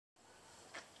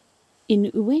In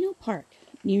Ueno Park,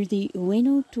 near the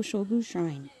Ueno Toshogu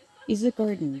shrine, is a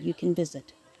garden you can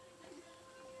visit.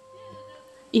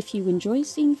 If you enjoy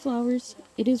seeing flowers,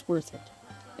 it is worth it,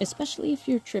 especially if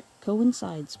your trip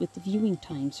coincides with the viewing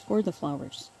times for the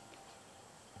flowers.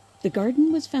 The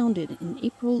garden was founded in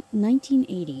April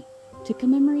 1980 to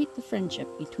commemorate the friendship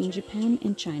between Japan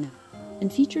and China,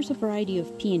 and features a variety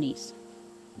of peonies.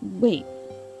 Wait,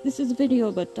 this is a video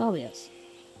about dahlias.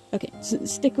 Okay,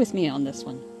 stick with me on this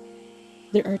one.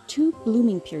 There are two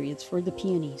blooming periods for the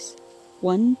peonies.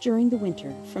 One during the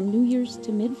winter, from New Year's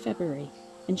to mid-February,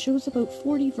 and shows about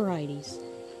 40 varieties,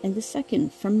 and the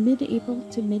second from mid-April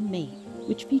to mid-May,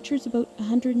 which features about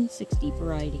 160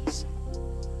 varieties.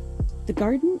 The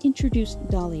garden introduced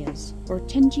dahlias, or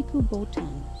Tenjiku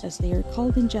Botan as they are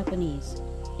called in Japanese,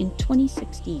 in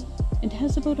 2016, and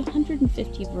has about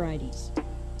 150 varieties,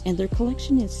 and their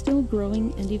collection is still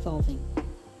growing and evolving.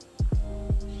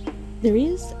 There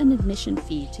is an admission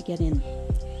fee to get in,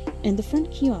 and the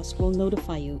front kiosk will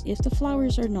notify you if the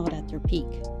flowers are not at their peak.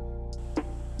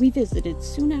 We visited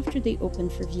soon after they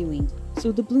opened for viewing,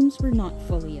 so the blooms were not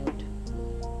fully out.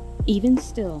 Even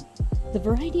still, the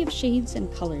variety of shades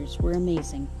and colors were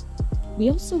amazing. We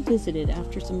also visited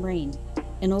after some rain,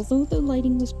 and although the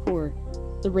lighting was poor,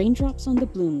 the raindrops on the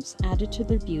blooms added to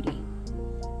their beauty.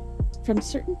 From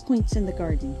certain points in the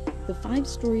garden, the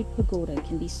 5-storied pagoda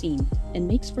can be seen and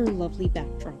makes for a lovely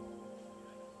backdrop.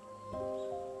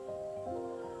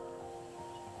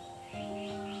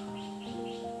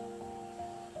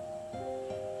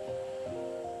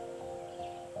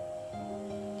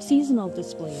 Seasonal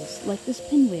displays like this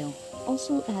pinwheel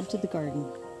also add to the garden.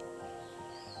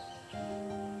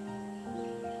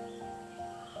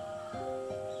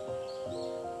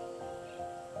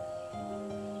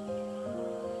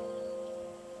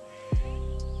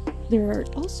 There are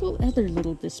also other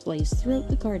little displays throughout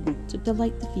the garden to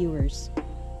delight the viewers.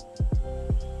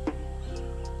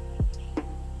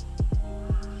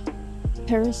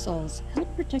 Parasols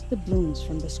help protect the blooms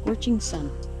from the scorching sun.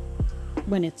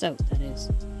 When it's out, that is.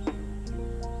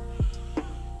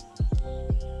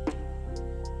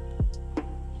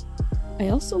 I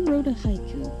also wrote a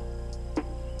haiku.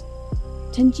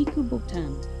 Tenjiku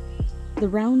Botan, the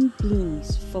round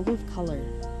blooms full of color,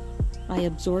 I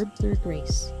absorbed their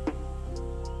grace.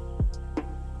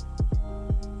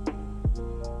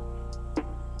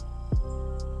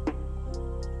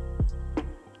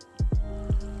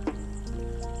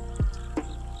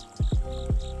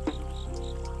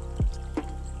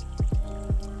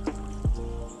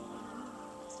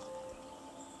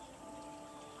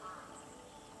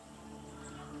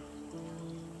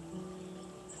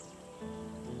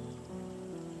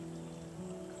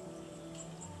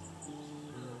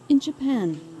 In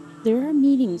Japan, there are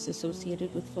meanings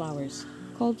associated with flowers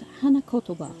called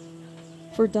hanakotoba.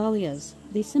 For dahlias,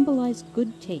 they symbolize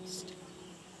good taste.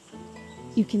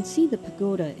 You can see the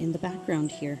pagoda in the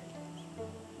background here.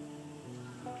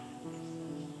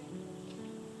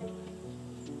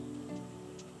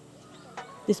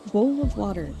 This bowl of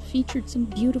water featured some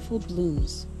beautiful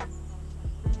blooms.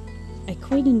 I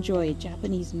quite enjoy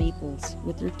Japanese maples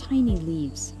with their tiny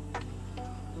leaves.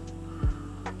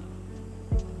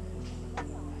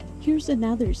 Here's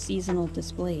another seasonal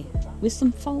display, with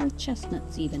some fall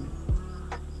chestnuts even.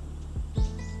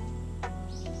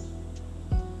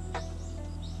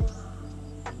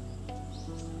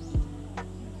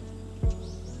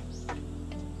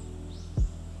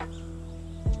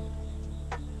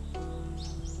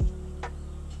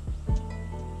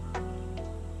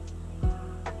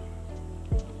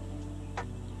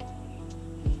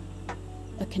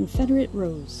 A Confederate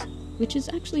rose, which is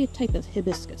actually a type of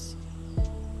hibiscus.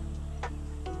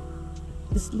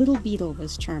 This little beetle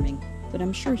was charming, but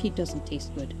I'm sure he doesn't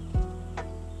taste good.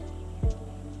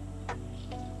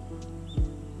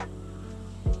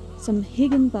 Some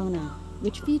higginbana,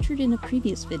 which featured in a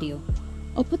previous video.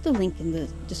 I'll put the link in the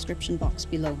description box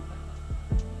below.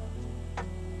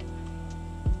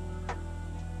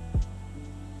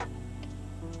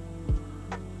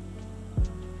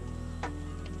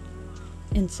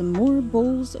 And some more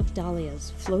bowls of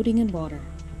dahlias floating in water.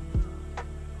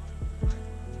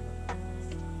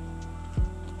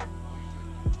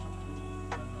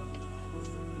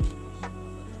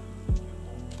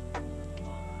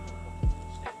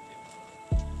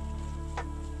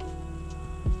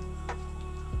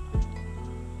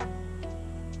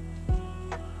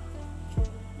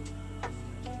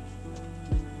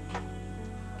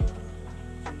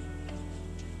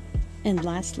 And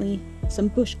lastly, some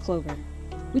bush clover,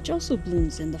 which also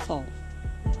blooms in the fall.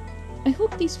 I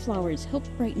hope these flowers help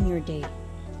brighten your day.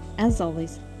 As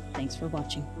always, thanks for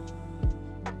watching.